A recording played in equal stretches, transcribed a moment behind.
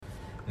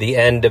the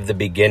end of the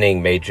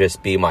beginning may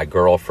just be my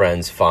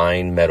girlfriend's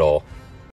fine middle.